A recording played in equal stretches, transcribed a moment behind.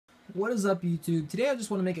What is up, YouTube? Today I just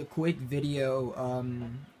want to make a quick video.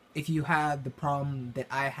 If you had the problem that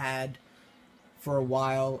I had for a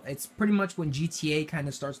while, it's pretty much when GTA kind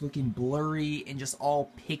of starts looking blurry and just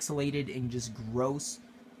all pixelated and just gross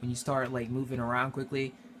when you start like moving around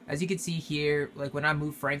quickly. As you can see here, like when I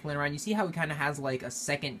move Franklin around, you see how he kind of has like a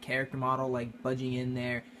second character model like budging in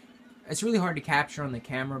there. It's really hard to capture on the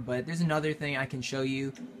camera, but there's another thing I can show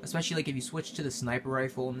you, especially like if you switch to the sniper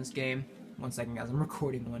rifle in this game. One second, guys, I'm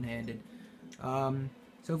recording one-handed. So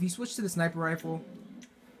if you switch to the sniper rifle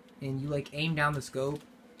and you like aim down the scope,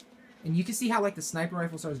 and you can see how like the sniper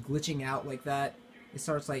rifle starts glitching out like that. It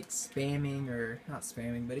starts like spamming, or not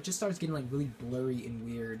spamming, but it just starts getting like really blurry and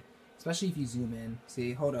weird, especially if you zoom in.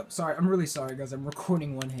 See, hold up, sorry, I'm really sorry, guys, I'm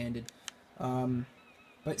recording one-handed.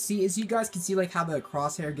 But see, as you guys can see, like how the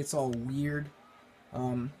crosshair gets all weird.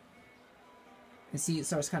 And see, it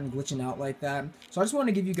starts kind of glitching out like that. So I just want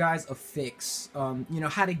to give you guys a fix, you know,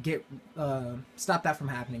 how to get stop that from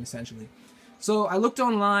happening, essentially. So I looked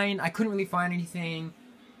online, I couldn't really find anything,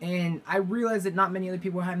 and I realized that not many other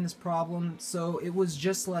people were having this problem. So it was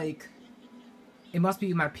just like, it must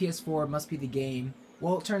be my PS4, it must be the game.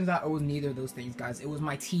 Well, it turns out it was neither of those things, guys. It was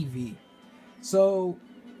my TV. So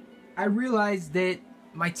I realized that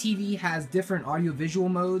my TV has different audio-visual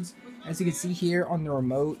modes, as you can see here on the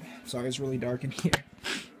remote. Sorry, it's really dark in here.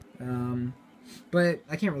 But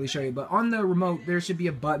I can't really show you. But on the remote, there should be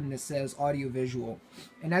a button that says audio-visual.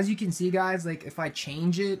 And as you can see, guys, like if I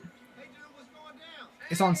change it,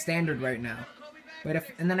 it's on standard right now. But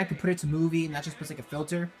and then I could put it to movie, and that just puts like a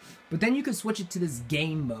filter. But then you can switch it to this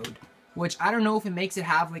game mode, which I don't know if it makes it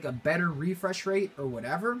have like a better refresh rate or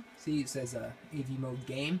whatever. See, it says AV mode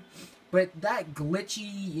game. But that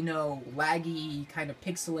glitchy, you know, laggy, kind of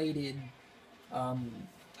pixelated not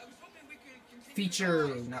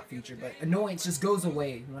feature, but annoyance just goes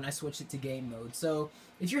away when I switch it to game mode. So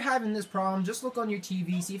if you're having this problem, just look on your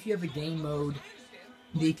TV, see if you have a game mode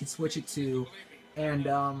that you can switch it to.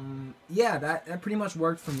 And yeah, that pretty much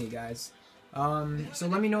worked for me, guys. So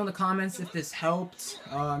let me know in the comments if this helped.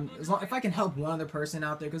 If I can help one other person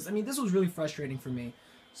out there, because I mean, this was really frustrating for me.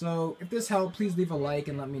 So if this helped, please leave a like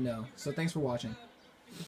and let me know. So thanks for watching.